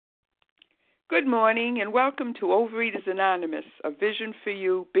Good morning and welcome to Overeaters Anonymous, a Vision for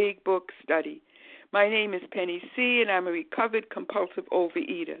You Big Book study. My name is Penny C. and I'm a recovered compulsive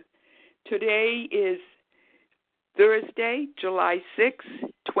overeater. Today is Thursday, July 6,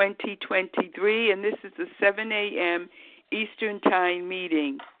 2023, and this is the 7 a.m. Eastern Time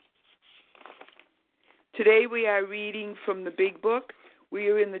meeting. Today we are reading from the Big Book. We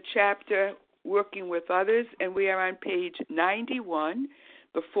are in the chapter Working with Others, and we are on page 91.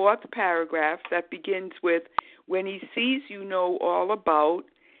 The fourth paragraph that begins with, when he sees you know all about,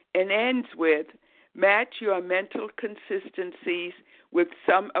 and ends with, match your mental consistencies with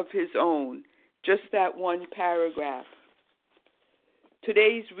some of his own. Just that one paragraph.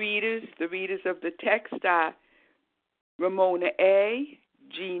 Today's readers, the readers of the text are Ramona A.,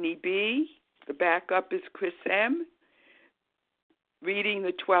 Jeannie B., the backup is Chris M., reading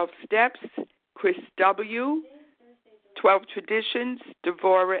the 12 steps, Chris W., 12 Traditions,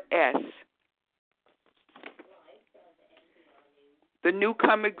 Devora S. The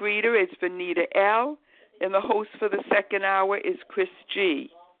newcomer greeter is Vanita L., and the host for the second hour is Chris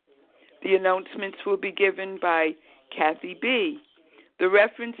G. The announcements will be given by Kathy B. The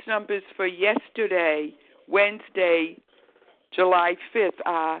reference numbers for yesterday, Wednesday, July 5th,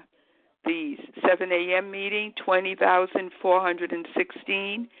 are these: 7 a.m. meeting,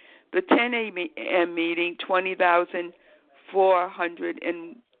 20,416. The 10 a.m. meeting,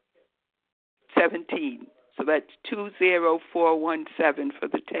 20,417. So that's 20417 for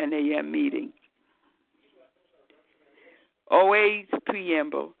the 10 a.m. meeting. OA's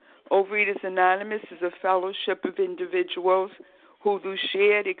Preamble. Overeaters Anonymous is a fellowship of individuals who, through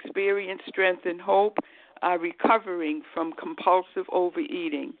shared experience, strength, and hope, are recovering from compulsive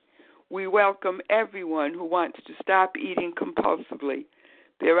overeating. We welcome everyone who wants to stop eating compulsively.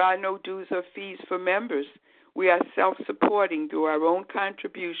 There are no dues or fees for members. We are self-supporting through our own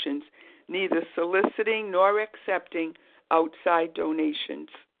contributions, neither soliciting nor accepting outside donations.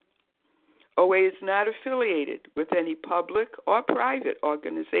 OA is not affiliated with any public or private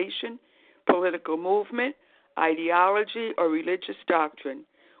organization, political movement, ideology, or religious doctrine.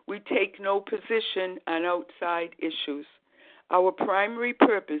 We take no position on outside issues. Our primary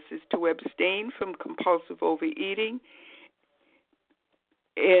purpose is to abstain from compulsive overeating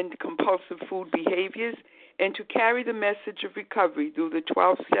and compulsive food behaviors, and to carry the message of recovery through the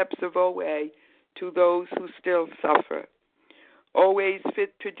 12 steps of OA to those who still suffer. OA's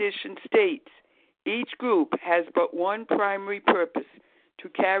fifth tradition states, each group has but one primary purpose, to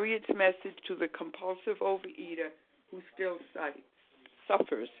carry its message to the compulsive overeater who still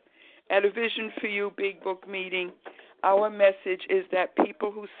suffers. At a Vision for You Big Book meeting, our message is that people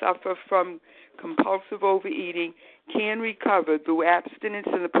who suffer from compulsive overeating can recover through abstinence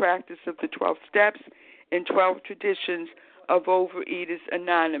and the practice of the 12 steps and 12 traditions of Overeaters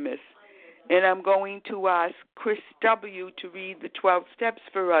Anonymous. And I'm going to ask Chris W. to read the 12 steps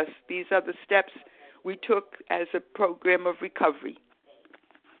for us. These are the steps we took as a program of recovery.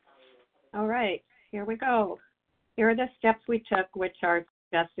 All right, here we go. Here are the steps we took, which are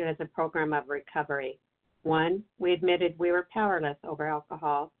suggested as a program of recovery. 1, we admitted we were powerless over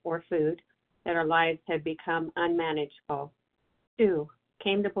alcohol or food, that our lives had become unmanageable. 2,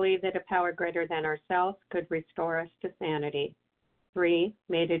 came to believe that a power greater than ourselves could restore us to sanity. 3,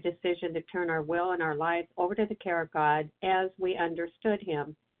 made a decision to turn our will and our lives over to the care of God as we understood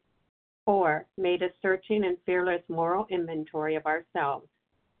Him. 4, made a searching and fearless moral inventory of ourselves.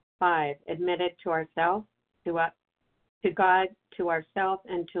 5, admitted to ourselves, to God, to ourselves,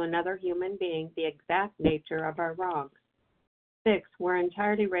 and to another human being the exact nature of our wrongs. 6, we're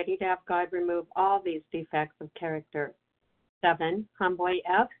entirely ready to have God remove all these defects of character. 7, humbly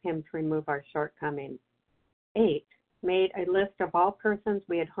asked Him to remove our shortcomings. 8, made a list of all persons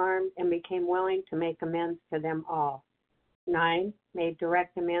we had harmed and became willing to make amends to them all. 9, made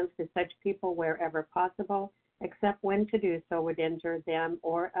direct amends to such people wherever possible, except when to do so would injure them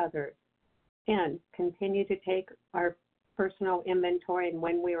or others. 10, continue to take our personal inventory, and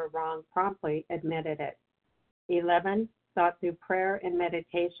when we were wrong, promptly admitted it. 11, sought through prayer and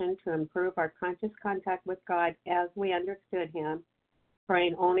meditation to improve our conscious contact with God as we understood Him,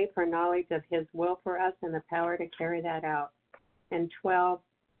 praying only for knowledge of His will for us and the power to carry that out. And 12,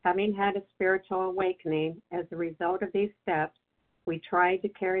 having had a spiritual awakening as a result of these steps, we tried to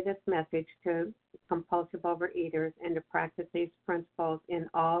carry this message to compulsive overeaters and to practice these principles in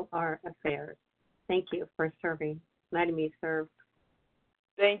all our affairs. Thank you for letting me serve.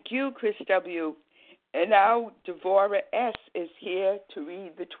 Thank you, Chris W. And now Devora S. is here to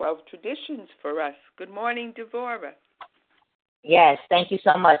read the 12 traditions for us. Good morning, Devora. Yes, thank you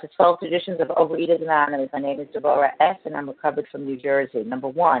so much. It's 12 Traditions of Overeaters Anonymous. My name is Deborah S., and I'm recovered from New Jersey. Number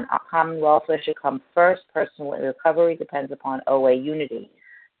one, our common welfare should come first. Personal recovery depends upon OA unity.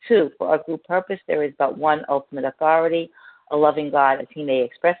 Two, for our group purpose, there is but one ultimate authority, a loving God, as he may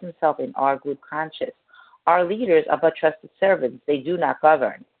express himself in our group conscience. Our leaders are but trusted servants. They do not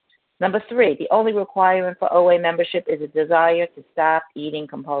govern. Number three, the only requirement for OA membership is a desire to stop eating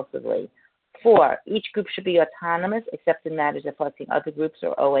compulsively. 4, each group should be autonomous except in matters affecting other groups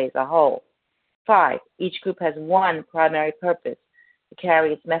or OA as a whole. 5, each group has one primary purpose, to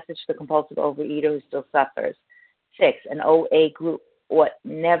carry its message to the compulsive overeater who still suffers. 6, an OA group ought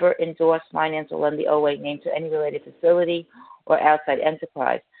never endorse, finance, or lend the OA name to any related facility or outside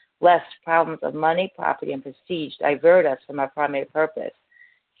enterprise, lest problems of money, property, and prestige divert us from our primary purpose.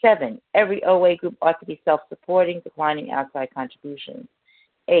 7, every OA group ought to be self-supporting, declining outside contributions.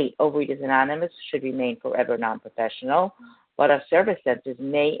 8, Overeaters Anonymous should remain forever non-professional, but our service centers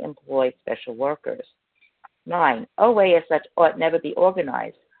may employ special workers. 9, OA as such ought never be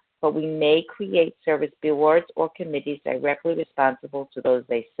organized, but we may create service boards or committees directly responsible to those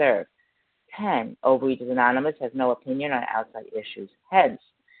they serve. 10, Overeaters Anonymous has no opinion on outside issues. Hence,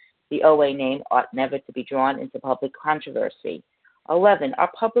 the OA name ought never to be drawn into public controversy. 11,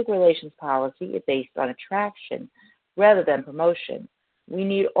 our public relations policy is based on attraction rather than promotion. We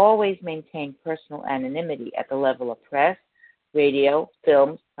need always maintain personal anonymity at the level of press, radio,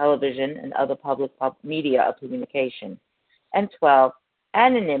 films, television, and other public media of communication. And 12,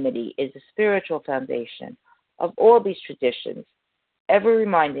 anonymity is the spiritual foundation of all these traditions, ever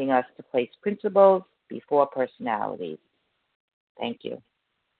reminding us to place principles before personalities. Thank you.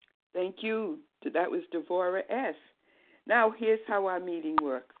 Thank you. That was Deborah S. Now, here's how our meeting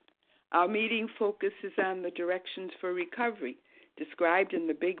works. Our meeting focuses on the directions for recovery described in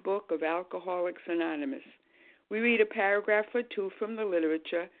the Big Book of Alcoholics Anonymous. We read a paragraph or two from the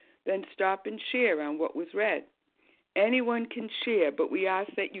literature, then stop and share on what was read. Anyone can share, but we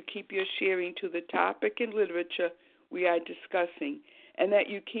ask that you keep your sharing to the topic and literature we are discussing, and that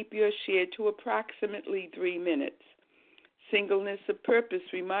you keep your share to approximately 3 minutes. Singleness of purpose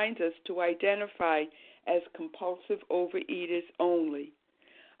reminds us to identify as compulsive overeaters only.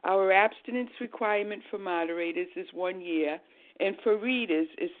 Our abstinence requirement for moderators is 1 year, and for readers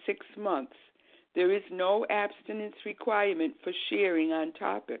is 6 months. There is no abstinence requirement for sharing on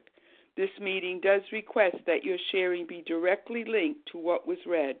topic. This meeting does request that your sharing be directly linked to what was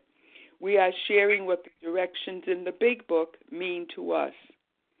read. We are sharing what the directions in the Big Book mean to us.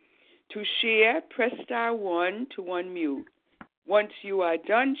 To share, press star 1 to unmute. Once you are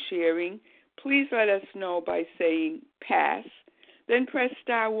done sharing, please let us know by saying pass, then press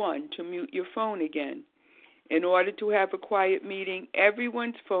star 1 to mute your phone again. In order to have a quiet meeting,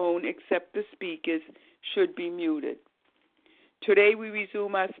 everyone's phone except the speaker's should be muted. Today we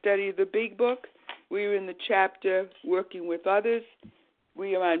resume our study of the Big Book. We are in the chapter Working with Others.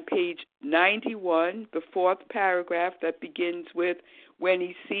 We are on page 91, the 4th paragraph that begins with, when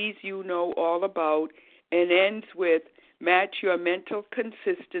he sees you know all about, and ends with, match your mental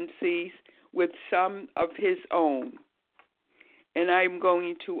consistencies with some of his own. And I'm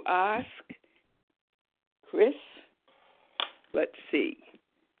going to ask Chris, let's see.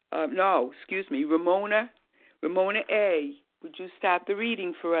 Ramona A. Would you start the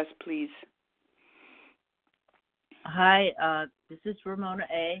reading for us, please? Hi, this is Ramona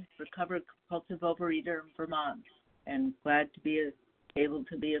A., recovered compulsive overeater in Vermont, and glad to be able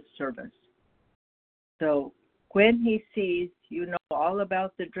to be of service. So, when he sees you know all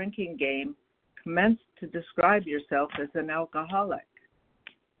about the drinking game, commence to describe yourself as an alcoholic.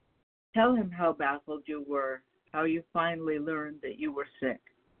 Tell him how baffled you were, how you finally learned that you were sick.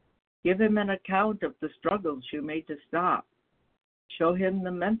 Give him an account of the struggles you made to stop. Show him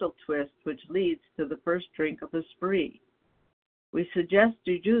the mental twist which leads to the first drink of a spree. We suggest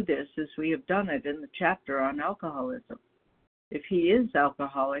you do this as we have done it in the chapter on alcoholism. If he is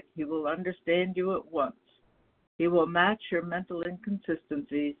alcoholic, he will understand you at once. He will match your mental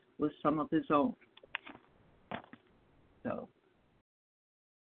inconsistencies with some of his own. So,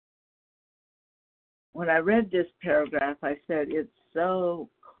 when I read this paragraph, I said it's so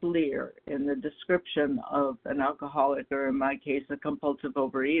clear in the description of an alcoholic, or in my case, a compulsive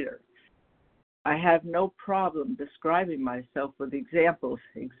overeater. I have no problem describing myself with examples,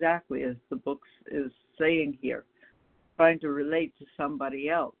 exactly as the book is saying here, trying to relate to somebody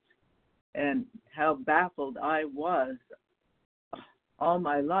else, and how baffled I was all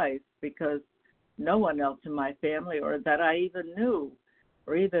my life because no one else in my family, or that I even knew,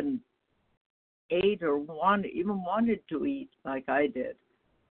 or even ate or wanted to eat like I did.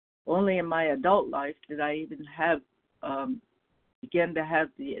 Only in my adult life did I even have began to have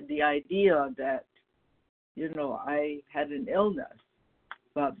the idea that, I had an illness.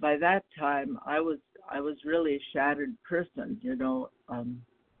 But by that time, I was really a shattered person,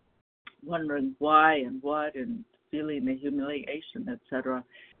 wondering why and what, and feeling the humiliation, etc.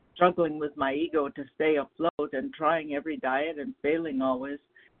 Struggling with my ego to stay afloat and trying every diet and failing always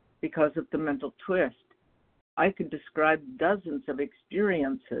because of the mental twist. I could describe dozens of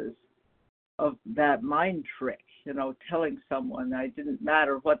experiences of that mind trick, telling someone I didn't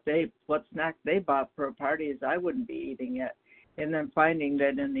matter what snack they bought for a party, as I wouldn't be eating it, and then finding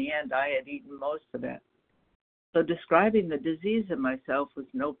that in the end I had eaten most of it. So describing the disease in myself was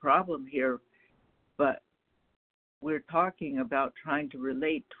no problem here, but we're talking about trying to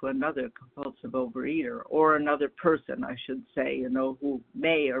relate to another compulsive overeater, or another person, I should say, who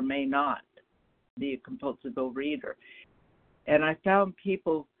may or may not be a compulsive overeater. And I found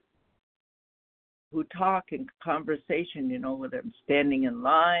people who talk in conversation, whether I'm standing in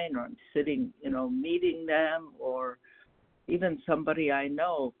line or I'm sitting, meeting them, or even somebody I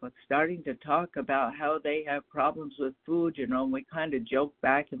know, but starting to talk about how they have problems with food, and we kind of joke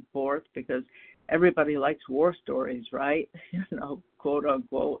back and forth because everybody likes war stories, right? Quote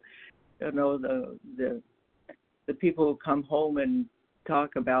unquote. The people who come home and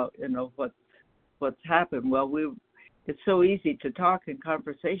talk about, what's happened. Well, it's so easy to talk in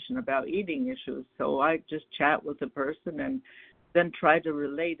conversation about eating issues, so I just chat with the person and then try to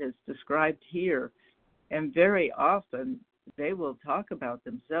relate as described here. And very often they will talk about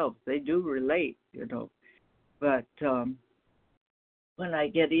themselves. They do relate, But when I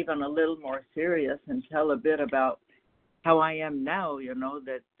get even a little more serious and tell a bit about how I am now,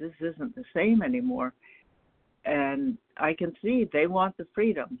 that this isn't the same anymore. And I can see they want the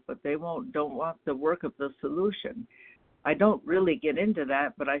freedom, but they don't want the work of the solution. I don't really get into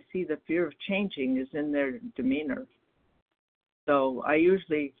that, but I see the fear of changing is in their demeanor. So I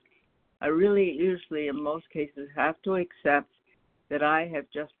really usually in most cases have to accept that I have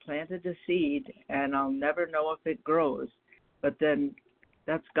just planted a seed and I'll never know if it grows. But then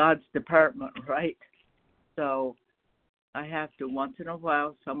that's God's department, right? So I have to, once in a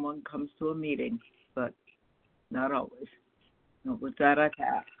while, someone comes to a meeting, but not always. With that, I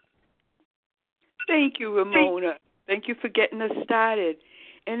pass. Thank you, Ramona. Thank you for getting us started.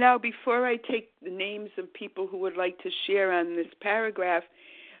 And now, before I take the names of people who would like to share on this paragraph,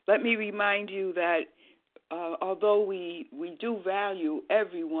 let me remind you that although we do value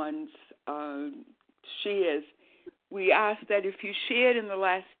everyone's shares, we ask that if you shared in the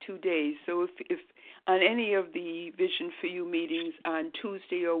last 2 days, so if on any of the Vision for You meetings on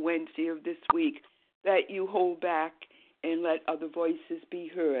Tuesday or Wednesday of this week, that you hold back and let other voices be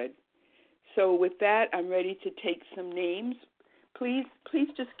heard. So with that, I'm ready to take some names. Please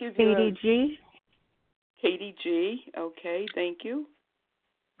just give your... Katie G. Katie G. Okay, thank you.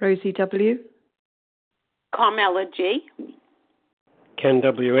 Rosie W. Carmela G. Ken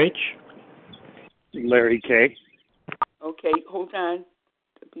W.H. Larry K. Okay, hold on.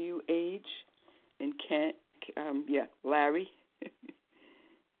 W.H. and Ken, Larry.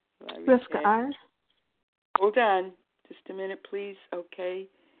 Larry Rivka K. R. Hold on just a minute, please. Okay.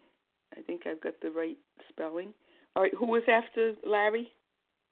 I think I've got the right spelling. All right, who was after Larry?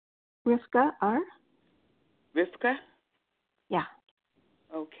 Rivka R. Rivka? Yeah.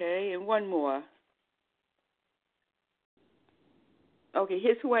 Okay, and one more. Okay,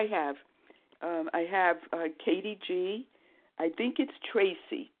 here's who I have. I have Katie G. I think it's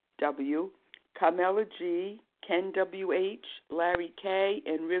Tracy W. Carmela G. Ken W.H. Larry K.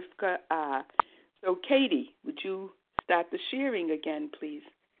 and Rivka R. So, Katie, would you start the sharing again, please?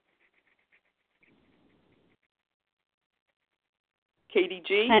 Katie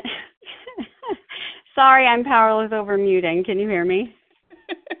G. Sorry, I'm powerless over muting. Can you hear me?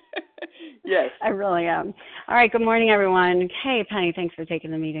 Yes. I really am. All right, good morning, everyone. Hey, Penny, thanks for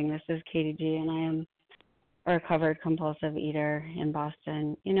taking the meeting. This is Katie G., and I am a recovered compulsive eater in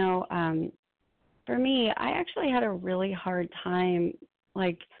Boston. For me, I actually had a really hard time,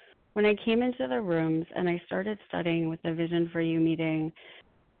 when I came into the rooms and I started studying with the Vision for You meeting,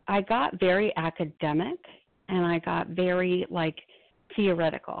 I got very academic and I got very,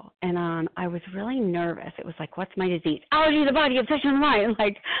 theoretical. And I was really nervous. It was what's my disease? Allergy of the body, obsession of the mind.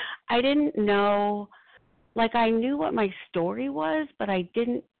 I didn't know, I knew what my story was, but I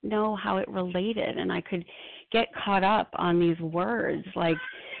didn't know how it related. And I could get caught up on these words like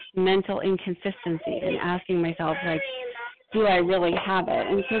mental inconsistency and asking myself, do I really have it?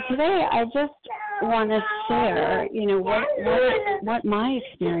 And so today I just want to share, what my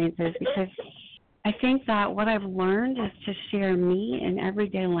experience is, because I think that what I've learned is to share me in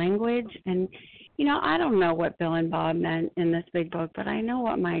everyday language and, I don't know what Bill and Bob meant in this big book, but I know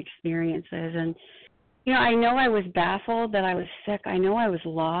what my experience is. And, I know I was baffled that I was sick. I know I was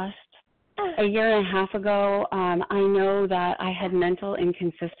lost. A year and a half ago, I know that I had mental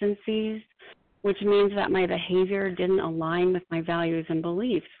inconsistencies, which means that my behavior didn't align with my values and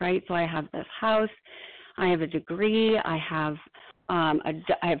beliefs, right? So I have this house, I have a degree, I have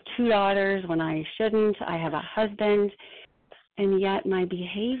 2 daughters when I shouldn't, I have a husband, and yet my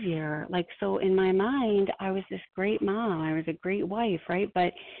behavior, so in my mind, I was this great mom, I was a great wife, right?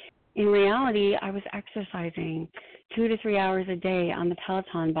 But in reality, I was exercising 2 to 3 hours a day on the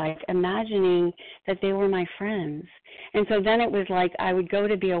Peloton bike, imagining that they were my friends. And so then it was like I would go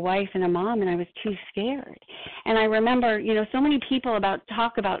to be a wife and a mom, and I was too scared. And I remember, so many people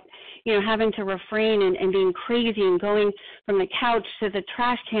talk about, having to refrain and being crazy and going from the couch to the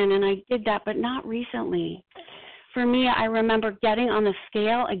trash can, and I did that, but not recently. For me, I remember getting on the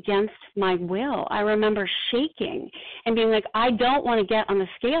scale against my will. I remember shaking and being like, I don't want to get on the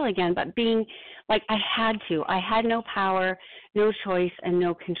scale again, but being like I had to. I had no power, no choice, and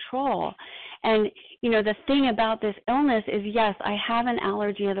no control. And, the thing about this illness is, yes, I have an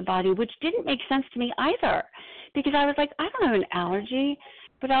allergy of the body, which didn't make sense to me either, because I was like, I don't have an allergy.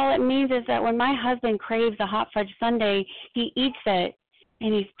 But all it means is that when my husband craves a hot fudge sundae, he eats it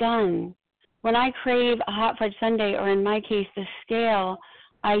and he's done. When I crave a hot fudge sundae, or in my case, the scale,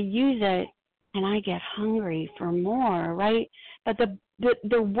 I use it and I get hungry for more, right? But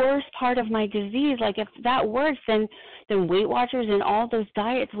the worst part of my disease, if that works, then Weight Watchers and all those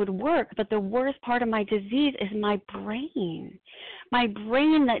diets would work. But the worst part of my disease is my brain. My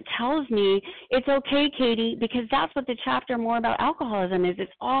brain that tells me it's okay, Katie, because that's what the chapter more about alcoholism is.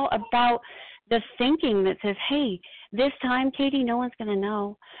 It's all about the thinking that says, hey, this time, Katie, no one's going to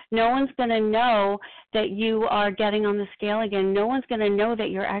know. No one's going to know that you are getting on the scale again. No one's going to know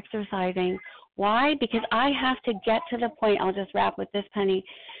that you're exercising. Why? Because I have to get to the point, I'll just wrap with this, Penny.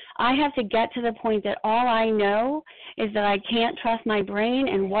 I have to get to the point that all I know is that I can't trust my brain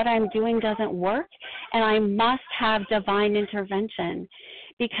and what I'm doing doesn't work, and I must have divine intervention,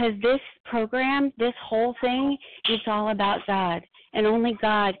 because this program, this whole thing, it's all about God, and only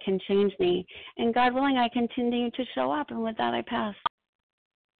God can change me. And God willing, I continue to show up, and with that, I pass.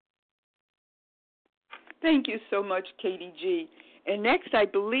 Thank you so much, Katie G. And next, I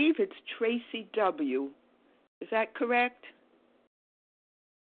believe it's Tracy W. Is that correct?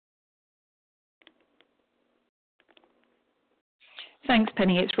 Thanks,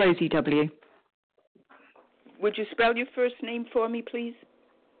 Penny. It's Rosie W. Would you spell your first name for me, please?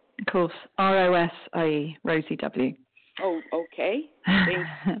 Of course. R-O-S-I-E, Rosie W. Oh, okay.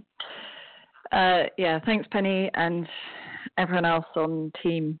 Thanks. Thanks, Penny, and everyone else on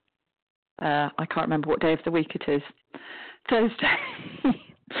team. I can't remember what day of the week it is. Thursday.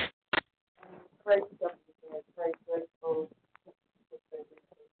 Very grateful.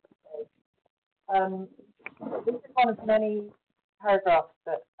 This is one of many paragraphs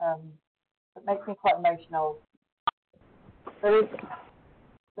that makes me quite emotional. There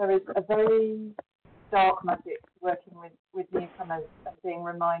is a very dark magic working with newcomers and being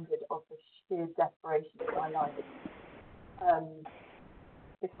reminded of the sheer desperation of my life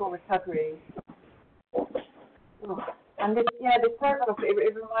before recovery. And this paragraph,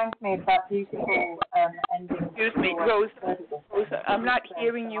 it reminds me of that beautiful ending. Excuse me, Rose, I'm not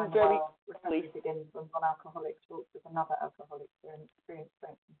hearing you very clearly. Begins when one alcoholic talks with another alcoholic to experience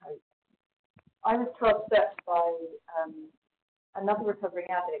strength and hope. I was 12 steps by another recovering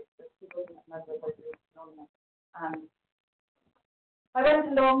addict, but he wasn't a member of Overeaters Anonymous. And I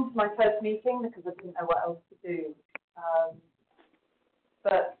went along to my first meeting because I didn't know what else to do.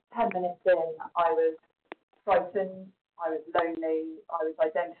 But 10 minutes in, I was frightened, I was lonely, I was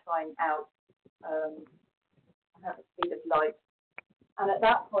identifying out at the speed of light. And at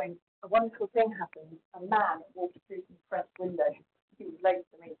that point, a wonderful thing happened. A man walked through some French windows. He was late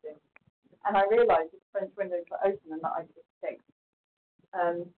for the meeting. And I realised that the French windows were open and that I could escape.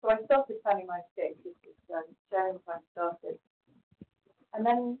 So I started planning my escape. This was sharing time started. And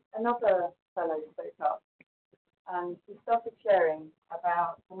then another fellow spoke up. And he started sharing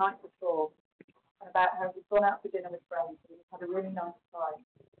about the night before, about how he'd gone out for dinner with friends and he'd had a really nice time.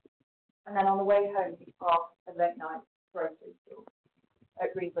 And then on the way home, he passed a late night grocery store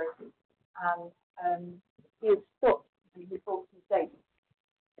at Greengrocery. And he had stopped and he bought some dates,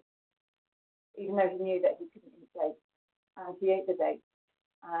 even though he knew that he couldn't eat dates. And he ate the dates.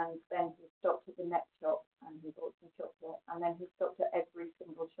 And then he stopped at the next shop and he bought some chocolate. And then he stopped at every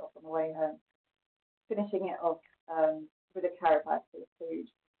single shop on the way home, finishing it off with a carrot bag full of food.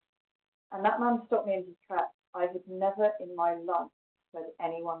 And that man stopped me in his tracks. I had never in my life heard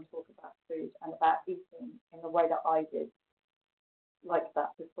anyone talk about food and about eating in the way that I did, like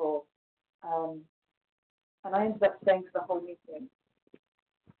that before. And I ended up staying for the whole meeting.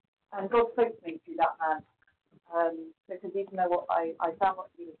 And God spoke to me through that man. Because even though I found what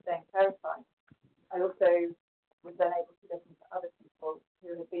he was saying terrifying, I also was then able to listen to other people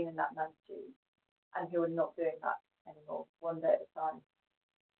who had been in that man's shoes and who were not doing that anymore, one day at a time.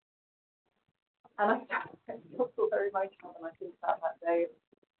 And I feel very emotional when I think about that day,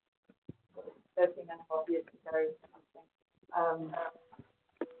 13 and a half years ago or something.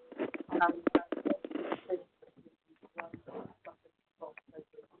 And I'm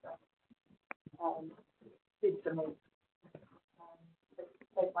did for me. It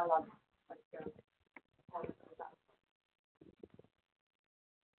saved my life.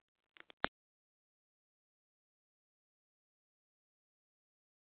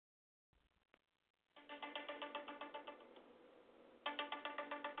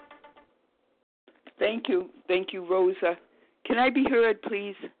 Thank you, Rosa. Can I be heard,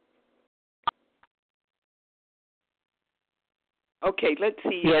 please? Okay, let's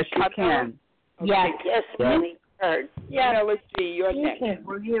see. Yes, you can. Okay. Yes, Penny. Heard. Yeah. Carmela G., you're next.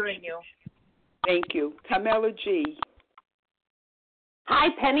 We're hearing you. Thank you. Carmela G. Hi,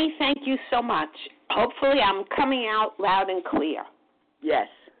 Penny. Thank you so much. Hopefully I'm coming out loud and clear. Yes.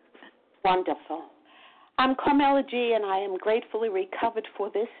 Wonderful. I'm Carmela G., and I am gratefully recovered for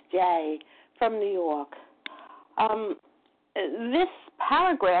this day from New York. This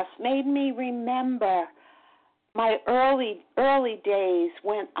paragraph made me remember my early days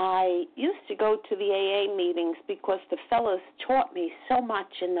when I used to go to the AA meetings because the fellows taught me so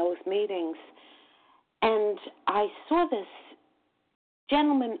much in those meetings. And I saw this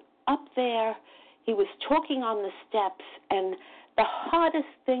gentleman up there. He was talking on the steps, and the hardest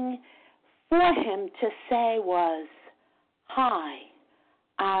thing for him to say was, "Hi,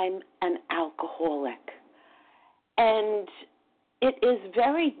 I'm an alcoholic." And it is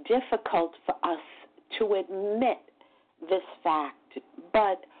very difficult for us to admit this fact,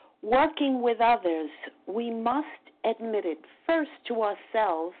 but working with others, we must admit it first to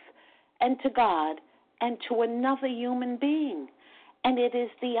ourselves and to God and to another human being. And it is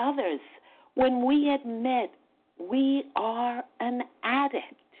the others. When we admit we are an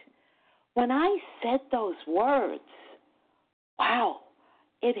addict, when I said those words, wow,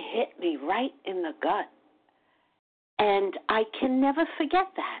 it hit me right in the gut. And I can never forget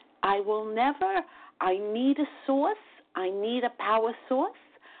that. I need a source. I need a power source.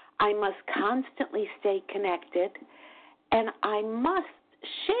 I must constantly stay connected. And I must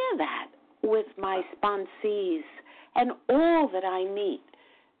share that with my sponsees and all that I meet,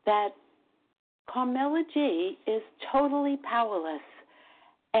 that Carmela G. is totally powerless.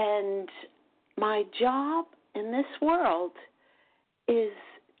 And my job in this world is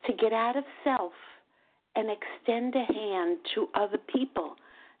to get out of self and extend a hand to other people,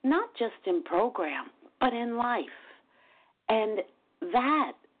 not just in program, but in life. And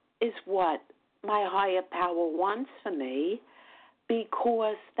that is what my higher power wants for me,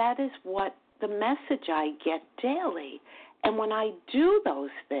 because that is what the message I get daily. And when I do those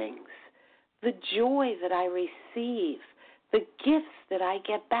things, the joy that I receive, the gifts that I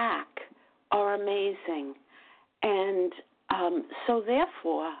get back are amazing. And so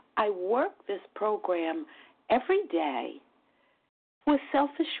therefore, I work this program every day for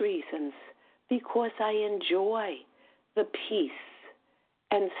selfish reasons, because I enjoy the peace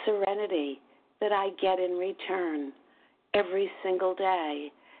and serenity that I get in return every single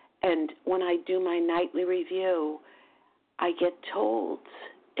day. And when I do my nightly review, I get told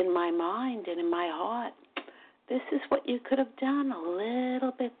in my mind and in my heart, this is what you could have done a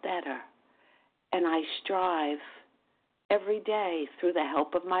little bit better. And I strive every day through the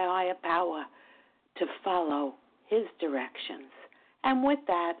help of my higher power to follow his directions. And with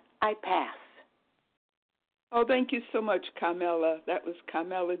that, I pass. Oh, thank you so much, Carmela. That was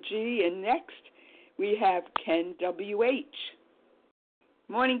Carmela G. And next, we have Ken W.H.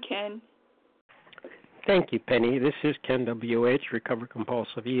 Morning, Ken. Thank you, Penny. This is Ken W.H., recovered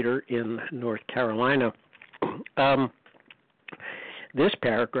compulsive eater in North Carolina. This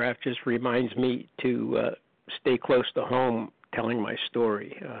paragraph just reminds me to stay close to home telling my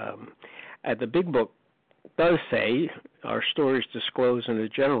story. The Big Book does say our stories disclose in a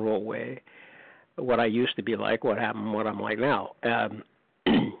general way what I used to be like, what happened, what I'm like now.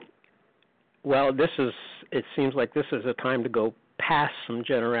 Well, it seems like this is a time to go past some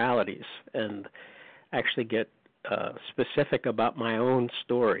generalities and actually get specific about my own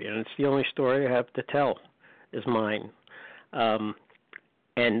story. And it's the only story I have to tell is mine.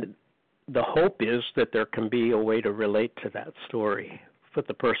 And the hope is that there can be a way to relate to that story with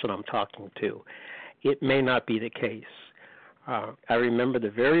the person I'm talking to. It may not be the case. I remember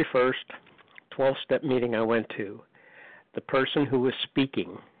the very first 12-step meeting I went to. The person who was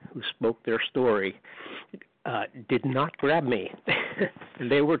speaking, who spoke their story, did not grab me.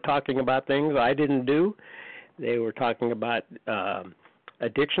 They were talking about things I didn't do. They were talking about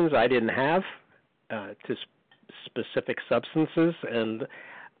addictions I didn't have to specific substances, and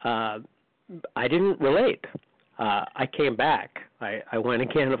I didn't relate. I came back. I went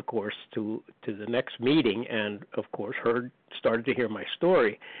again, of course, to the next meeting, and of course started to hear my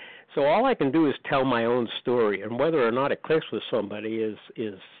story. So all I can do is tell my own story, and whether or not it clicks with somebody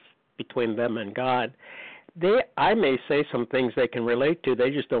is between them and God. I may say some things they can relate to.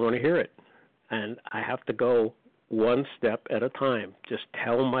 They just don't want to hear it, and I have to go one step at a time. Just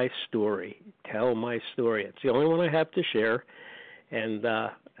tell my story. Tell my story. It's the only one I have to share, and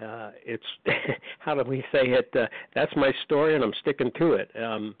it's how do we say it? That's my story, and I'm sticking to it.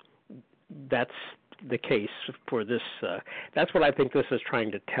 That's the case for this. That's what I think this is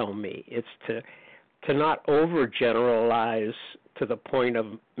trying to tell me. It's to not overgeneralize to the point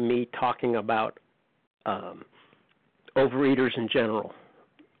of me talking about overeaters in general.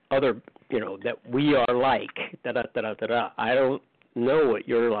 Other, that we are like, da-da-da-da-da-da. I don't know what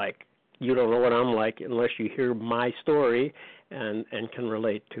you're like. You don't know what I'm like unless you hear my story and can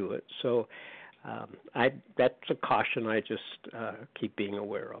relate to it. So that's a caution I just keep being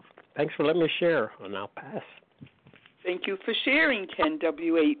aware of. Thanks for letting me share, and I'll pass. Thank you for sharing, Ken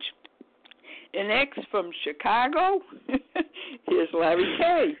W.H. And next from Chicago, here's Larry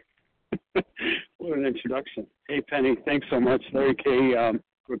K. What an introduction. Hey, Penny, thanks so much. Larry K.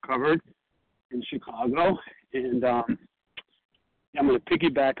 Recovered in Chicago, and I'm going to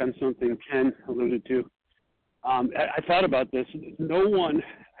piggyback on something Ken alluded to. I thought about this.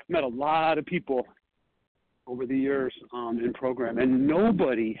 I've met a lot of people over the years in program, and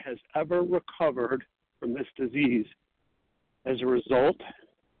nobody has ever recovered from this disease as a result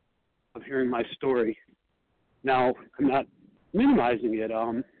of hearing my story. Now, I'm not minimizing it.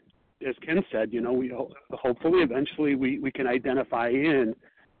 As Ken said, we hopefully eventually we can identify in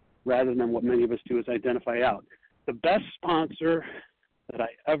rather than what many of us do is identify out. The best sponsor that I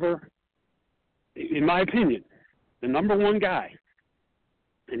ever, in my opinion, the number one guy,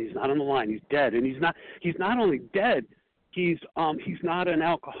 and he's not on the line, he's dead, and he's not only dead, he's not an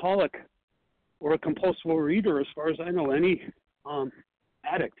alcoholic or a compulsive overeater as far as I know, any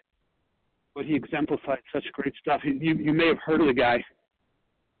addict, but he exemplified such great stuff. You may have heard of the guy.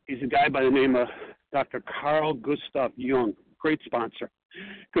 He's a guy by the name of Dr. Carl Gustav Jung, great sponsor.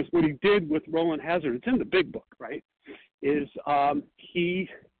 Because what he did with Roland Hazard, it's in the big book, right, is he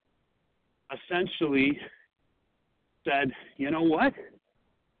essentially said, you know what,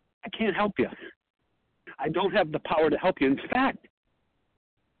 I can't help you. I don't have the power to help you. In fact,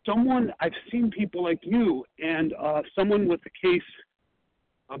 I've seen people like you and someone with a case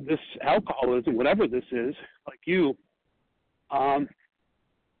of this alcoholism, whatever this is, like you, I've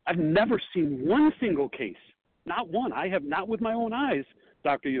never seen one single case, not one. I have not with my own eyes,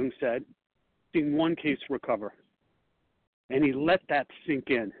 Dr. Jung said, seen one case recover. And he let that sink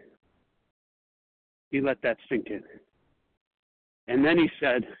in. And then he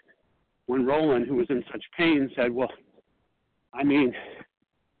said, when Roland, who was in such pain, said, well, are you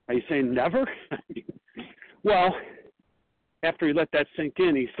saying never? Well, after he let that sink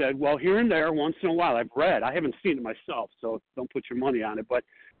in, he said, well, here and there, once in a while, I haven't seen it myself, so don't put your money on it, but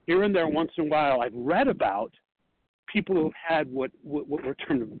here and there, once in a while, I've read about people who've had what were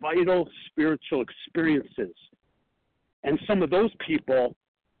termed vital spiritual experiences. And some of those people,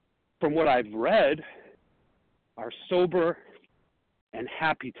 from what I've read, are sober and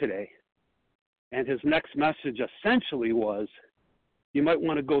happy today. And his next message essentially was, you might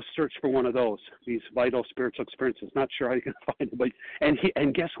want to go search for one of those, these vital spiritual experiences. Not sure how you can find it, but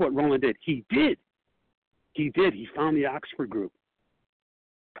and guess what Roland did? He did. He found the Oxford group.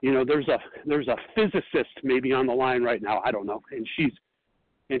 There's a physicist maybe on the line right now. I don't know, and she's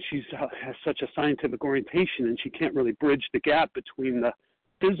has such a scientific orientation, and she can't really bridge the gap between the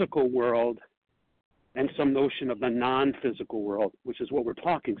physical world and some notion of the non-physical world, which is what we're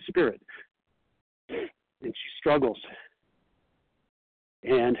talking, spirit. And she struggles.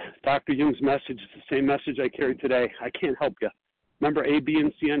 And Dr. Jung's message is the same message I carry today. I can't help you. Remember A, B,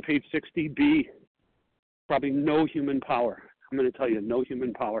 and C on page 60? B, probably no human power. I'm going to tell you, no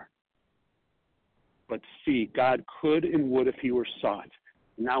human power. But C, God could and would if he were sought.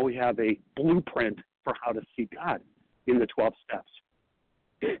 Now we have a blueprint for how to see God in the 12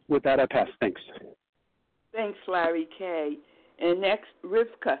 steps. With that, I pass. Thanks. Thanks, Larry K. And next,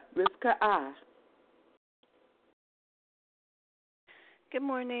 Rivka I. Good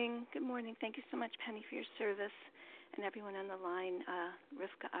morning. Good morning. Thank you so much, Penny, for your service, and everyone on the line.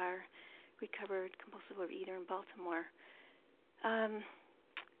 Rivka R., recovered compulsive overeater in Baltimore.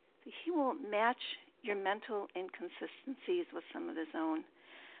 He will match your mental inconsistencies with some of his own.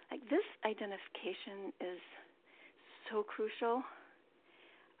 Like, this identification is so crucial.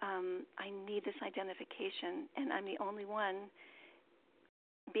 I need this identification, and I'm the only one,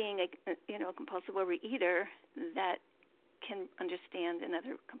 being a compulsive overeater, that can understand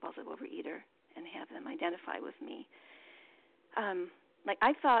another compulsive overeater and have them identify with me.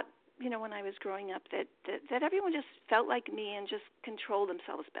 I thought, when I was growing up, that everyone just felt like me and just controlled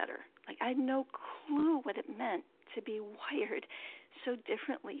themselves better. Like, I had no clue what it meant to be wired so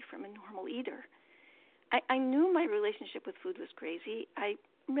differently from a normal eater. I knew my relationship with food was crazy. I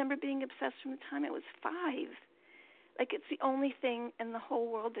remember being obsessed from the time I was 5. Like, it's the only thing in the whole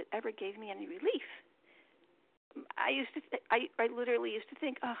world that ever gave me any relief. I literally used to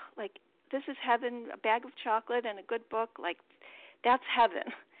think, this is heaven, a bag of chocolate and a good book, like, that's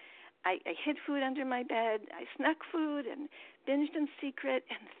heaven. I hid food under my bed, I snuck food and binged in secret,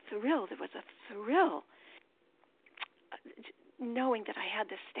 and there was a thrill knowing that I had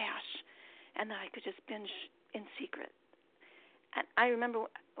this stash and that I could just binge in secret. And I remember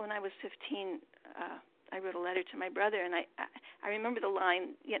when I was 15, I wrote a letter to my brother, and I remember the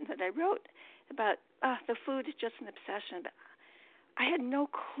line that I wrote about the food is just an obsession, but I had no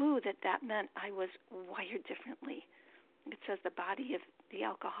clue that meant I was wired differently. It says the body of the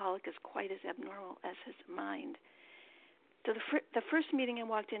alcoholic is quite as abnormal as his mind. So the first meeting I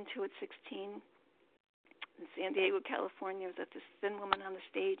walked into at 16 in San Diego, California, was with this thin woman on the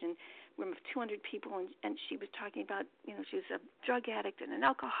stage and a room of 200 people, and she was talking about, she was a drug addict and an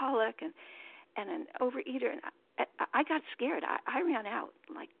alcoholic and an overeater, and I got scared. I ran out.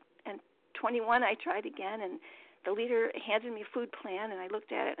 And 21, I tried again, and the leader handed me a food plan, and I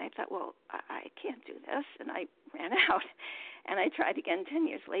looked at it, and I thought, well, I can't do this, and I ran out. And I tried again 10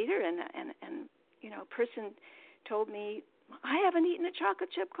 years later, and a person told me, I haven't eaten a chocolate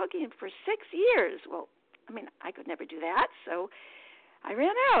chip cookie for 6 years. Well, I could never do that, so I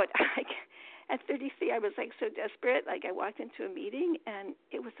ran out. At 33, I was so desperate. I walked into a meeting, and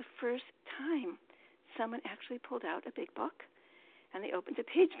it was the first time someone actually pulled out a big book, and they opened to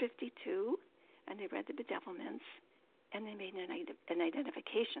page 52, and they read the bedevilments, and they made an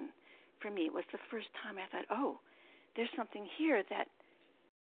identification for me. It was the first time I thought, oh, there's something here that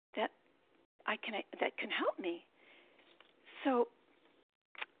can help me. So,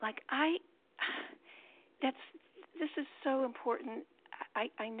 this is so important.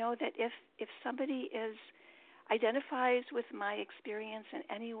 I know that if somebody identifies with my experience in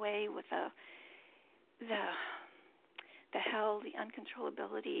any way, with the hell, the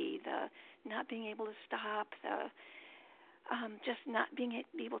uncontrollability, the not being able to stop, the just not being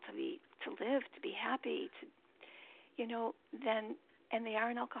able to live, to be happy, then, and they are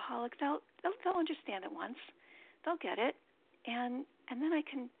an alcoholic, they'll understand it once, they'll get it, and then I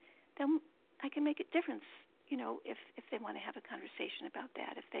can make a difference. If they want to have a conversation about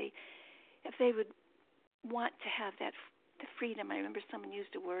that, if they would want to have the freedom. I remember someone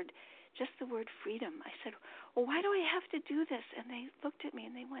used the word freedom. I said, well, why do I have to do this? And they looked at me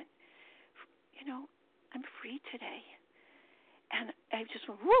and they went, I'm free today. And I just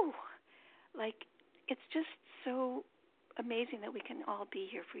went, whoa! It's just so amazing that we can all be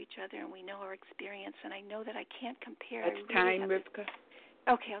here for each other and we know our experience. And I know that I can't compare. That's time, Rivka.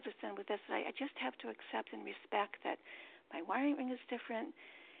 Okay, I'll just end with this. I just have to accept and respect that my wiring is different,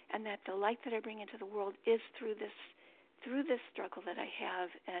 and that the light that I bring into the world is through this struggle that I have.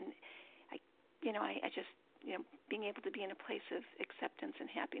 And I just being able to be in a place of acceptance and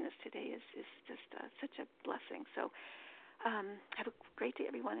happiness today is just such a blessing. So have a great day,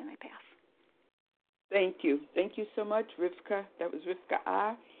 everyone, and I pass. Thank you so much, Rivka. That was Rivka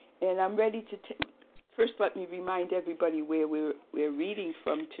R. And I'm ready to first, let me remind everybody where we're reading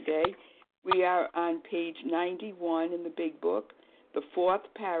from today. We are on page 91 in the big book, the 4th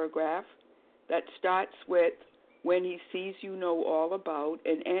paragraph, that starts with, when he sees you know all about,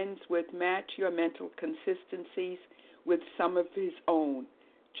 and ends with, match your mental consistencies with some of his own.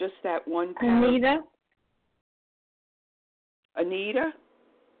 Just that one paragraph. Anita?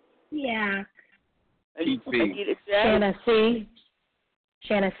 Yeah. Anita J?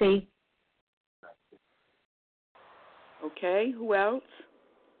 Shanna C. Okay, who else?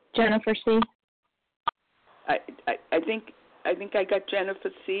 Jennifer C. I think I got Jennifer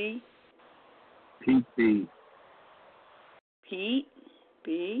C. Pete B. Pete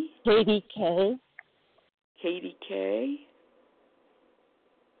B. Katie K. Katie K.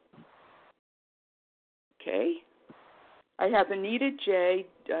 Okay. I have Anita J.,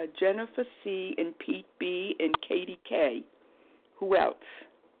 Jennifer C., and Pete B., and Katie K. Who else?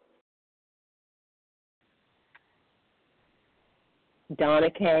 Donna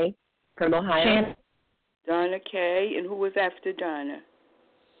K. from Ohio. Donna K. And who was after Donna?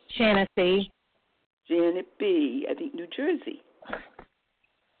 Shanna C. Janet B., I think New Jersey.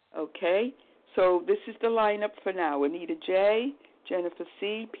 Okay, so this is the lineup for now. Anita J., Jennifer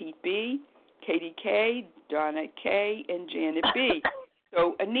C., Pete B., Katie K., Donna K., and Janet B.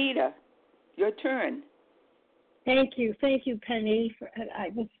 So, Anita, your turn. Thank you, Penny. I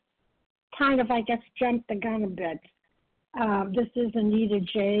was kind of, I guess, jumped the gun a bit. This is Anita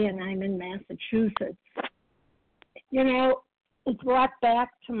J., and I'm in Massachusetts. You know, it brought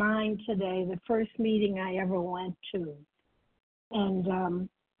back to mind today the first meeting I ever went to. And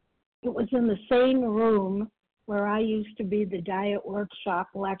it was in the same room where I used to be the diet workshop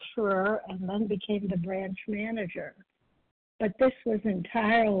lecturer and then became the branch manager. But this was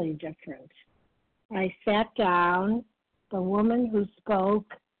entirely different. I sat down, the woman who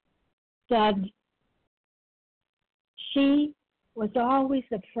spoke said she was always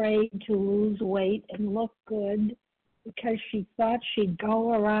afraid to lose weight and look good because she thought she'd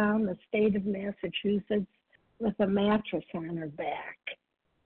go around the state of Massachusetts with a mattress on her back.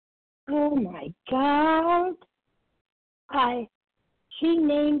 Oh my God. She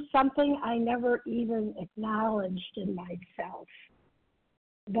named something I never even acknowledged in myself.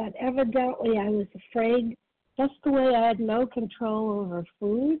 But evidently I was afraid, just the way I had no control over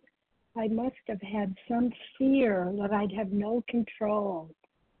food, I must have had some fear that I'd have no control.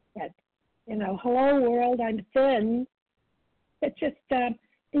 That, you know, hello world, I'm thin. It's just the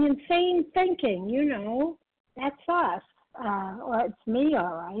insane thinking, you know, that's us, or it's me,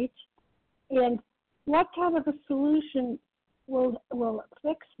 all right. And what kind of a solution will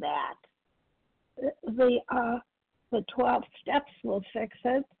fix that? The 12 steps will fix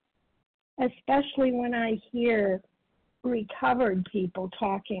it, especially when I hear recovered people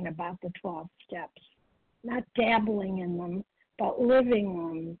talking about the 12 steps, not dabbling in them, but living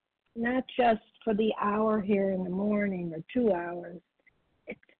them, not just for the hour here in the morning or 2 hours.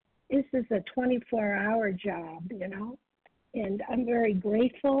 This is a 24-hour job, you know, and I'm very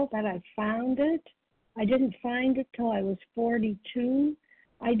grateful that I found it. I didn't find it till I was 42.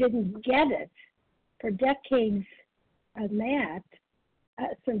 I didn't get it for decades on that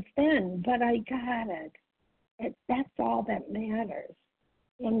since then, but I got it. That's all that matters.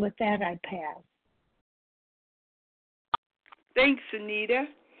 And with that, I pass. Thanks, Anita.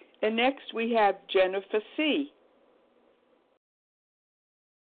 And next we have Jennifer C.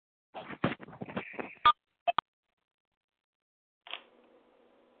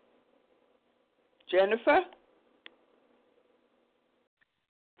 Jennifer?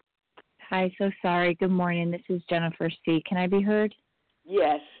 Hi, so sorry. Good morning. This is Jennifer C. Can I be heard?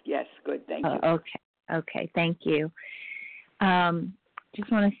 Yes, good. Thank you. Okay, thank you.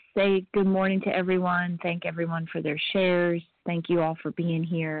 Just want to say good morning to everyone. Thank everyone for their shares. Thank you all for being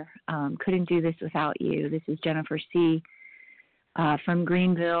here. Couldn't do this without you. This is Jennifer C. From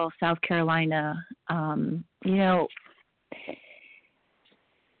Greenville, South Carolina. You know,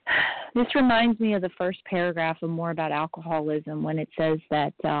 this reminds me of the first paragraph of More About Alcoholism when it says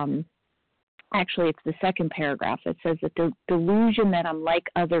that, actually it's the second paragraph. It says that the delusion that I'm like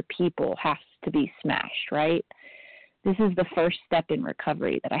other people has to be smashed, right? This is the first step in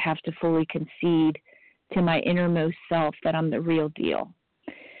recovery, that I have to fully concede to my innermost self that I'm the real deal.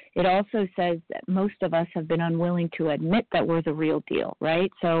 It also says that most of us have been unwilling to admit that we're the real deal, right?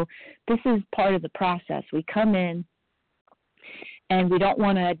 So this is part of the process. We come in and we don't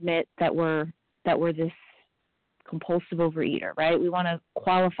want to admit that we're this compulsive overeater, right? We want to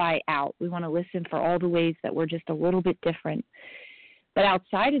qualify out. We want to listen for all the ways that we're just a little bit different. But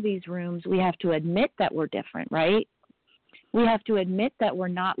outside of these rooms, we have to admit that we're different, right? We have to admit that we're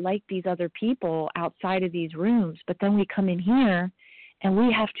not like these other people outside of these rooms. But then we come in here and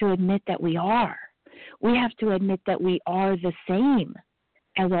we have to admit that we are. We have to admit that we are the same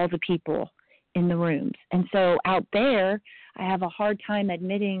as all the people in the rooms. And so out there, I have a hard time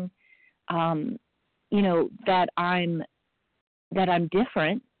admitting, that I'm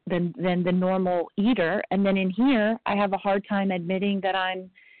different than the normal eater. And then in here, I have a hard time admitting that I'm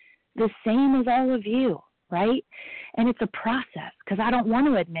the same as all of you, right? And it's a process because I don't want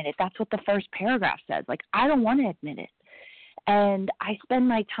to admit it. That's what the first paragraph says. Like, I don't want to admit it. And I spend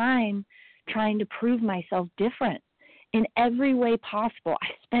my time trying to prove myself different in every way possible. I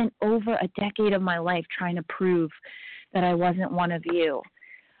spent over a decade of my life trying to prove that I wasn't one of you.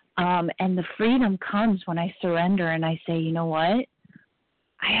 And the freedom comes when I surrender and I say, you know what?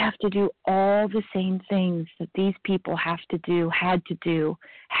 I have to do all the same things that these people have to do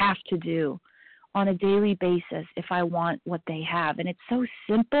on a daily basis if I want what they have. And it's so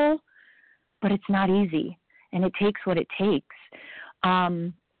simple, but it's not easy, and it takes what it takes.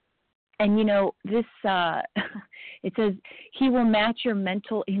 And, you know, this, it says, he will match your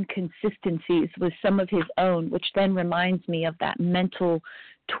mental inconsistencies with some of his own, which then reminds me of that mental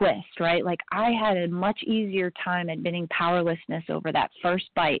twist, right? Like, I had a much easier time admitting powerlessness over that first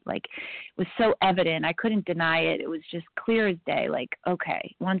bite. Like, it was so evident. I couldn't deny it. It was just clear as day. Like,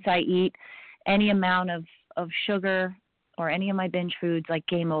 okay, once I eat any amount of sugar or any of my binge foods, like,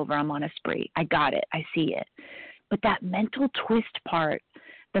 game over, I'm on a spree. I got it. I see it. But that mental twist part,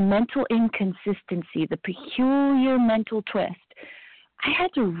 the mental inconsistency, the peculiar mental twist, I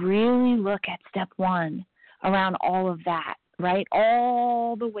had to really look at step one around all of that, right?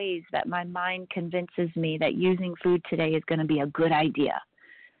 All the ways that my mind convinces me that using food today is going to be a good idea.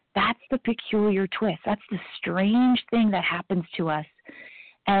 That's the peculiar twist. That's the strange thing that happens to us.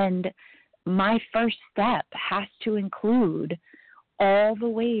 And my first step has to include all the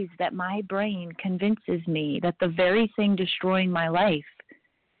ways that my brain convinces me that the very thing destroying my life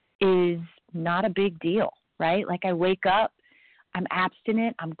is not a big deal, right? Like, I wake up, I'm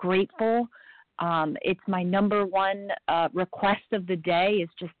abstinent, I'm grateful. It's my number one request of the day is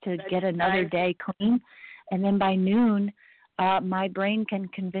just to get another day clean. And then by noon, my brain can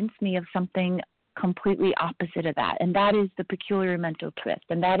convince me of something completely opposite of that. And that is the peculiar mental twist.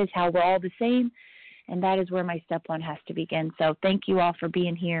 And that is how we're all the same. And that is where my step one has to begin. So thank you all for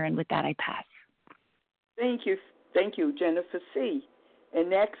being here. And with that, I pass. Thank you. Thank you, Jennifer C. And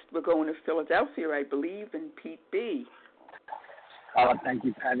next, we're going to Philadelphia, I believe, and Pete B. Thank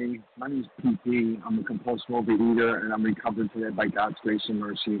you, Penny. My name is Pete B. I'm a compulsive overeater, and I'm recovered today by God's grace and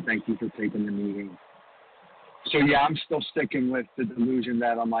mercy. Thank you for taking the meeting. So, yeah, I'm still sticking with the delusion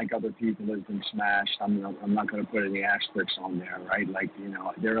that, unlike other people, has been smashed. I'm not going to put any asterisks on there, right? Like, you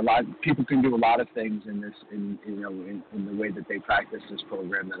know, there are a lot people can do a lot of things in this, in the way that they practice this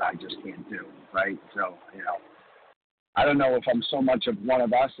program that I just can't do, right? So, you know, I don't know if I'm so much of one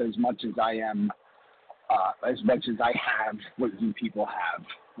of us as much as I am, as much as I have what you people have,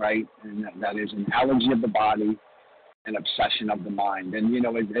 right? And that is an allergy of the body, an obsession of the mind. And, you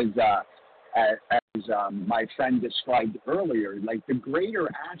know, as my friend described earlier, like, the greater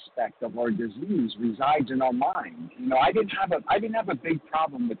aspect of our disease resides in our mind. You know, I didn't have a big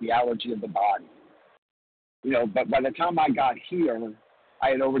problem with the allergy of the body. You know, but by the time I got here, I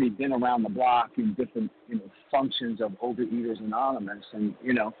had already been around the block in different, you know, functions of Overeaters Anonymous, and,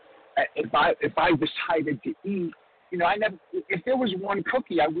 you know, if I decided to eat, you know, if there was one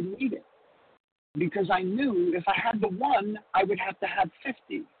cookie, I wouldn't eat it, because I knew if I had the one, I would have to have 50.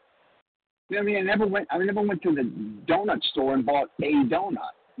 You know what I mean? I never went to the donut store and bought a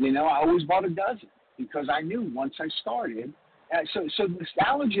donut. You know, I always bought a dozen, because I knew once I started. So this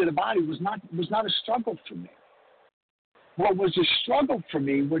allergy of the body was not a struggle for me. What was a struggle for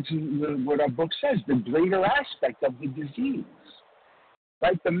me was what our book says, the greater aspect of the disease,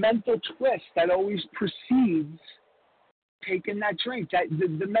 right? The mental twist that always precedes taking that drink, that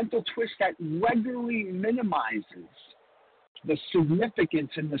the mental twist that regularly minimizes the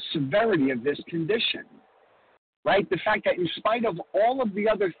significance and the severity of this condition, right? The fact that in spite of all of the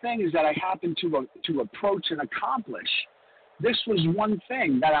other things that I happened to approach and accomplish, this was one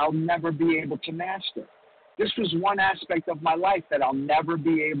thing that I'll never be able to master. This was one aspect of my life that I'll never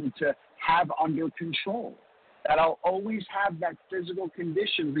be able to have under control, that I'll always have that physical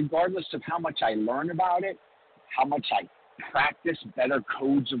condition regardless of how much I learn about it, how much I practice better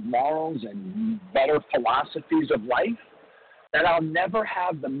codes of morals and better philosophies of life, that I'll never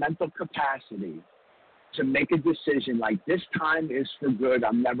have the mental capacity to make a decision like, this time is for good,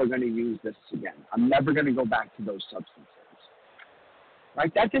 I'm never going to use this again. I'm never going to go back to those substances. Right?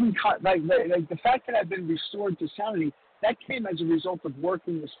 That didn't cut, like the fact that I've been restored to sanity, that came as a result of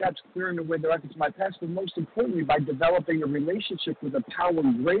working the steps, clearing away the records of my past, but most importantly, by developing a relationship with a power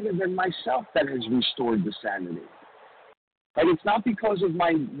greater than myself that has restored the sanity. Right? It's not because of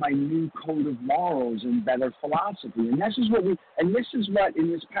my new code of morals and better philosophy. And this is what in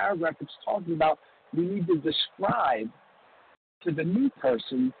this paragraph it's talking about. We need to describe to the new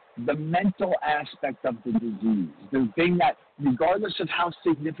person the mental aspect of the disease, the thing that, regardless of how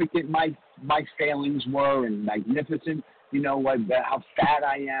significant my failings were and magnificent, you know, how fat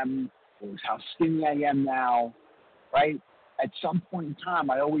I am or how skinny I am now, right? At some point in time,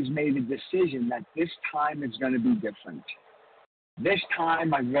 I always made a decision that this time is going to be different. This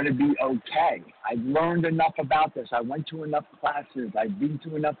time I'm going to be okay. I've learned enough about this. I went to enough classes. I've been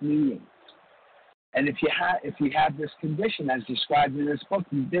to enough meetings. And if you have this condition as described in this book,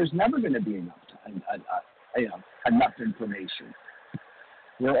 there's never going to be enough information.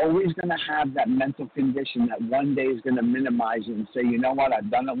 We're always going to have that mental condition that one day is going to minimize it and say, you know what, I've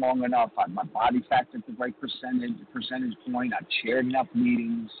done it long enough. My body fat's at the right percentage point. I've chaired enough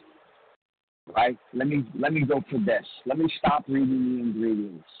meetings. Right? Let me go for this. Let me stop reading the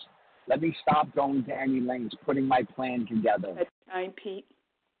ingredients. Let me stop going to any lengths, putting my plan together. That's time, Pete.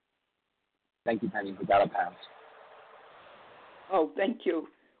 Thank you, Penny. We got a pass. Oh, thank you.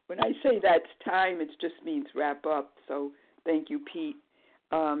 When I say that's time, it just means wrap up. So thank you, Pete.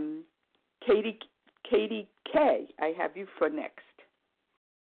 Katie K., I have you for next.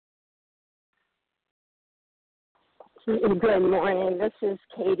 Good morning. This is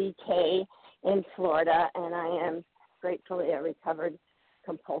Katie K. in Florida, and I am gratefully a recovered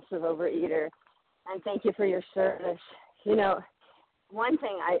compulsive overeater. And thank you for your service. You know, one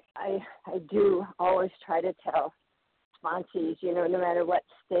thing I do always try to tell sponsees, you know, no matter what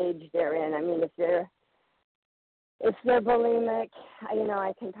stage they're in. I mean, if they're bulimic, you know,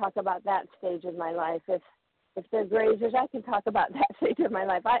 I can talk about that stage of my life. If they're grazers, I can talk about that stage of my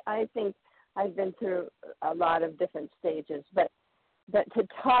life. I think I've been through a lot of different stages, but to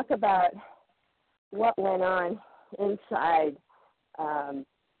talk about what went on inside,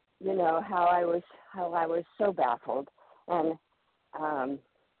 you know, how I was so baffled, and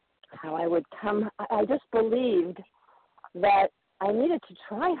how I just believed that I needed to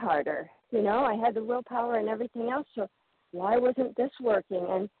try harder. You know, I had the willpower and everything else, so why wasn't this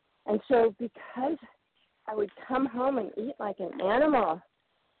working? And so because I would come home and eat like an animal,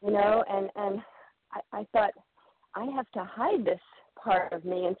 you know, and I thought, I have to hide this part of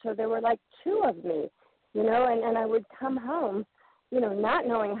me. And so there were like two of me, you know, and I would come home, you know, not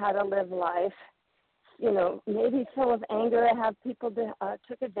knowing how to live life, you know, maybe full of anger, have people that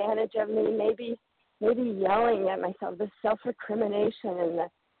took advantage of me, maybe yelling at myself, the self-recrimination and the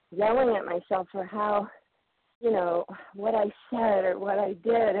yelling at myself for how, you know, what I said or what I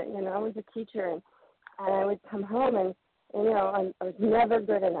did. You know, I was a teacher, and I would come home and you know, I was never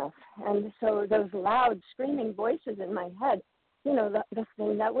good enough. And so those loud screaming voices in my head, you know, the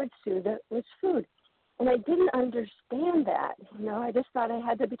thing that would soothe it was food. And I didn't understand that. You know, I just thought I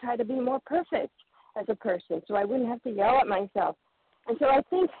had to try to be more perfect as a person so I wouldn't have to yell at myself. And so I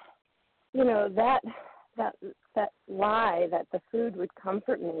think, you know, that lie that the food would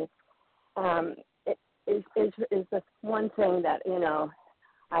comfort me is the one thing that, you know,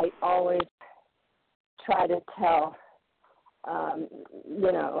 I always try to tell,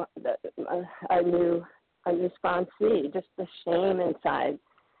 you know, a new sponsee, just the shame inside.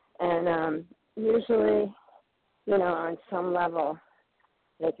 And usually, you know, on some level,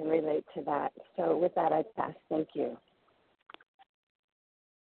 they can relate to that. So with that, I pass. Thank you.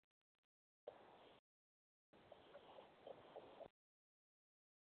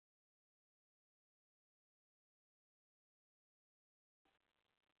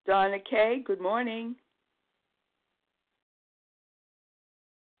 Donna Kay, good morning.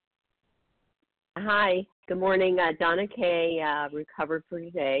 Hi, good morning. Donna Kay, recovered for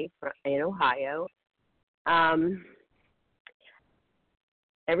today in Ohio.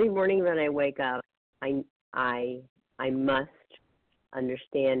 Every morning when I wake up, I must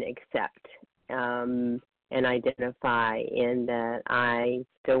understand, accept, and identify in that I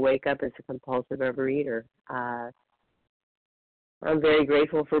still wake up as a compulsive overeater. I'm very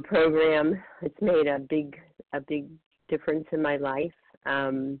grateful for program. It's made a big difference in my life.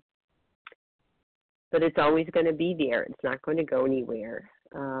 But it's always going to be there. It's not going to go anywhere.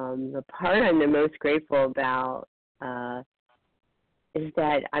 The part I'm the most grateful about is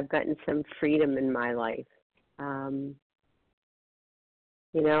that I've gotten some freedom in my life. You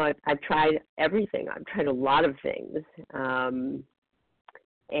know, I've tried everything. I've tried a lot of things.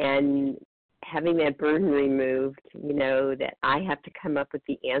 And having that burden removed, you know, that I have to come up with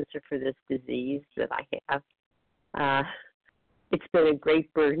the answer for this disease that I have, it's been a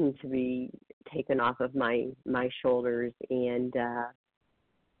great burden to be taken off of my shoulders and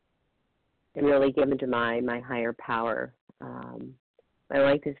really given to my higher power. My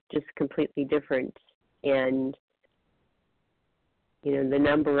life is just completely different, and you know, the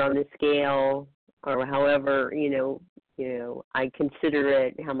number on the scale, or however you know I consider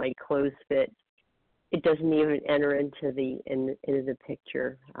it, how my clothes fit, it doesn't even enter into the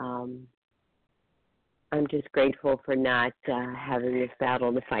picture. I'm just grateful for not having this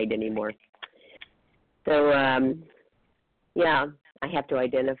battle to fight anymore. So, yeah, I have to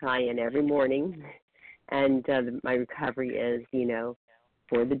identify in every morning, and my recovery is, you know,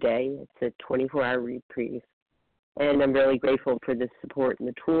 for the day. It's a 24-hour reprieve, and I'm really grateful for the support and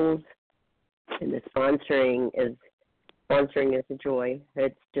the tools And the sponsoring is a joy.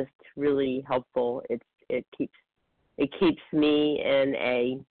 It's just really helpful. It keeps me in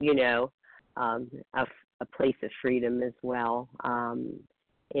a place of freedom as well.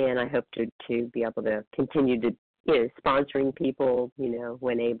 And I hope to be able to continue to sponsoring people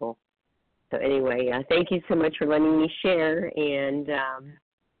when able. So anyway, thank you so much for letting me share, and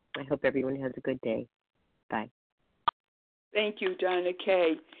I hope everyone has a good day. Bye. Thank you, Donna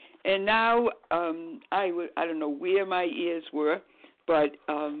Kay. And now I don't know where my ears were, but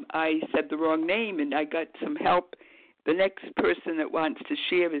I said the wrong name, and I got some help. The next person that wants to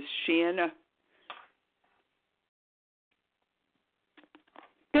share is Shanna.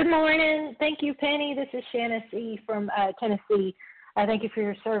 Good morning. Thank you, Penny. This is Shanna C. from Tennessee. Thank you for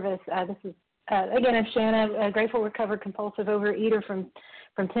your service. This is, again, I'm Shanna, a grateful, recovered, compulsive overeater from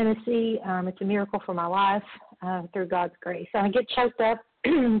Tennessee. It's a miracle for my life through God's grace. I get choked up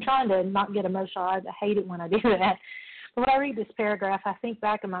trying to not get emotional. I hate it when I do that. But when I read this paragraph, I think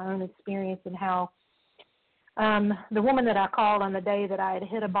back on my own experience and how the woman that I called on the day that I had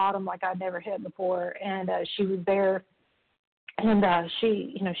hit a bottom like I'd never hit before, and she was there. And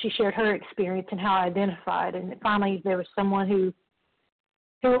she shared her experience and how I identified. And finally, there was someone who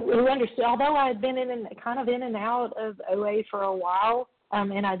understood. Although I had been in and out of OA for a while,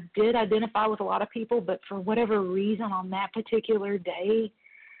 and I did identify with a lot of people, but for whatever reason on that particular day,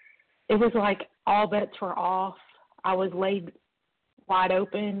 it was like all bets were off. I was laid wide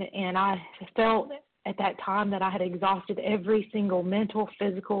open, and I felt at that time that I had exhausted every single mental,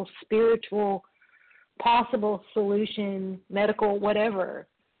 physical, spiritual possible solution, medical, whatever,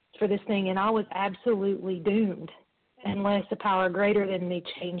 for this thing, and I was absolutely doomed unless a power greater than me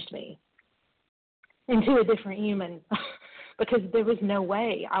changed me into a different human, because there was no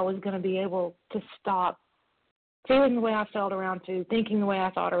way I was going to be able to stop feeling the way I felt around food, thinking the way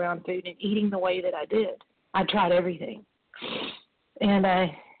I thought around food, and eating the way that I did. I tried everything. And,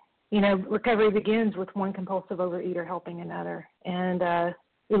 recovery begins with one compulsive overeater helping another, and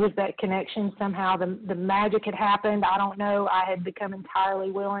it was that connection somehow. The magic had happened. I don't know. I had become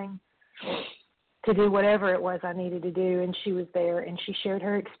entirely willing to do whatever it was I needed to do, and she was there, and she shared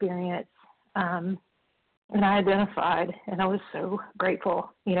her experience, and I identified, and I was so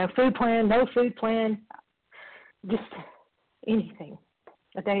grateful. Food plan, no food plan, just anything,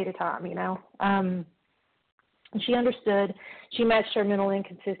 a day at a time, And she understood. She matched her mental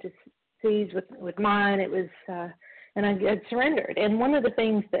inconsistencies with mine. It was and I had surrendered. And one of the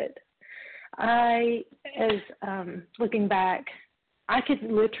things that looking back, I could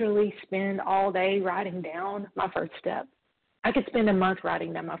literally spend all day writing down my first step. I could spend a month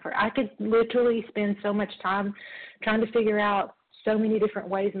writing down my first. I could literally spend so much time trying to figure out so many different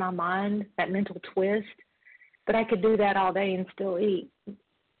ways in my mind, that mental twist, but I could do that all day and still eat.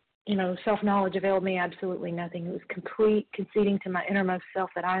 Self-knowledge availed me absolutely nothing. It was complete conceding to my innermost self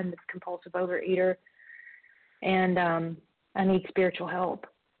that I am this compulsive overeater, and I need spiritual help.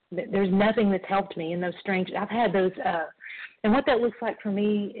 There's nothing that's helped me in those I've had those, and what that looks like for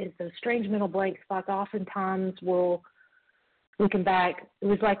me is those strange mental blank spots oftentimes will, looking back, it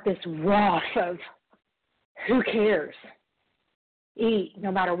was like this rush of, who cares? Eat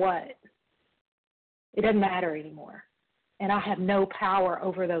no matter what. It doesn't matter anymore. And I have no power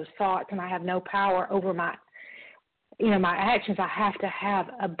over those thoughts, and I have no power over my actions. I have to have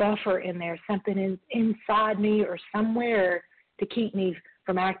a buffer in there, something inside me or somewhere to keep me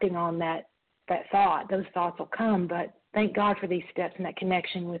from acting on that thought. Those thoughts will come, but thank God for these steps and that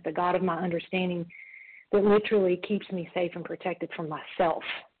connection with the God of my understanding that literally keeps me safe and protected from myself.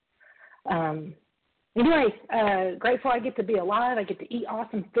 Grateful I get to be alive. I get to eat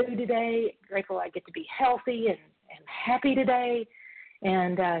awesome food today. Grateful I get to be healthy and happy today,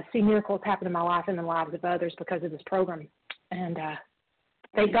 and see miracles happen in my life and in the lives of others because of this program. And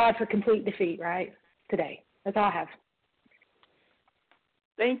thank God for complete defeat, right, today. That's all I have.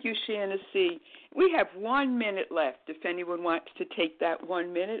 Thank you, Shanna C. We have 1 minute left if anyone wants to take that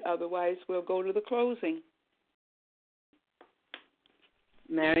 1 minute. Otherwise, we'll go to the closing.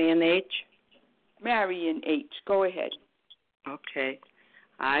 Marion H. Marion H., go ahead. Okay.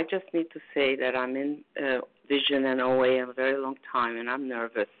 I just need to say that I'm in vision and OA a very long time, and I'm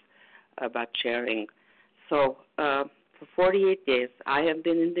nervous about sharing. So for 48 days, I have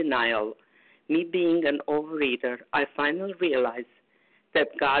been in denial. Me being an overeater, I finally realized that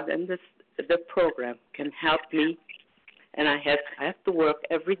God and the program can help me, and I have to work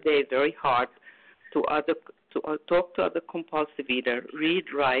every day very hard to talk to other compulsive eaters, read,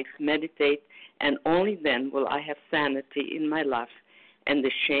 write, meditate, and only then will I have sanity in my life, and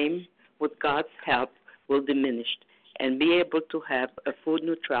the shame, with God's help, will diminish. and be able to have a food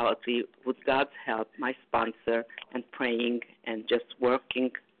neutrality with God's help, my sponsor, and praying and just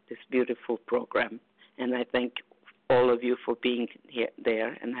working this beautiful program. And I thank all of you for being here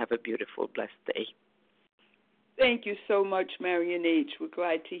there, and have a beautiful, blessed day. Thank you so much, Marion H. We're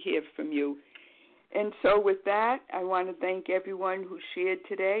glad to hear from you. And so with that, I want to thank everyone who shared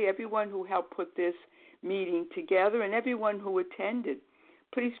today, everyone who helped put this meeting together, and everyone who attended.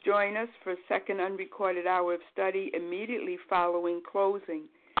 Please join us for a second unrecorded hour of study immediately following closing.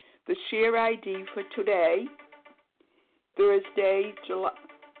 The share ID for today, Thursday, July...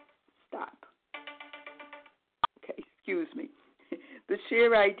 Stop. Okay, excuse me. The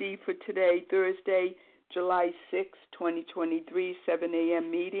share ID for today, Thursday, July 6, 2023, 7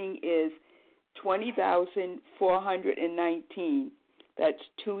 a.m. meeting is 20,419. That's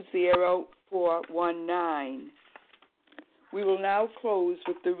 20419. We will now close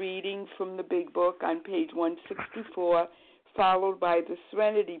with the reading from the Big Book on page 164, followed by the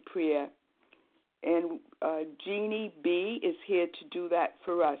Serenity Prayer. And Jeannie B. is here to do that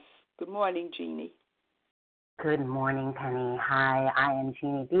for us. Good morning, Jeannie. Good morning, Penny. Hi, I am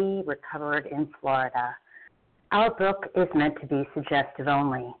Jeannie B., recovered in Florida. Our book is meant to be suggestive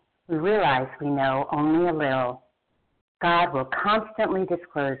only. We realize we know only a little. God will constantly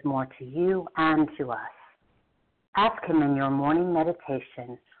disclose more to you and to us. Ask Him in your morning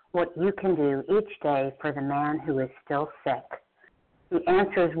meditation what you can do each day for the man who is still sick. The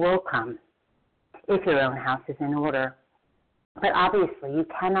answers will come if your own house is in order. But obviously, you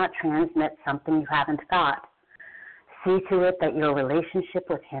cannot transmit something you haven't got. See to it that your relationship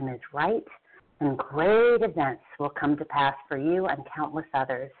with Him is right, and great events will come to pass for you and countless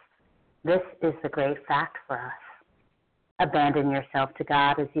others. This is the great fact for us. Abandon yourself to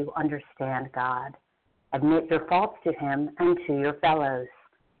God as you understand God. Admit your faults to Him and to your fellows.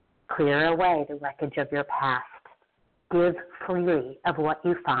 Clear away the wreckage of your past. Give freely of what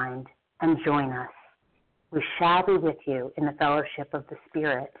you find and join us. We shall be with you in the fellowship of the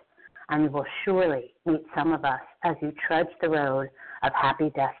Spirit, and you will surely meet some of us as you trudge the road of happy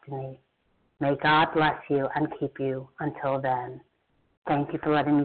destiny. May God bless you and keep you until then. Thank you for letting me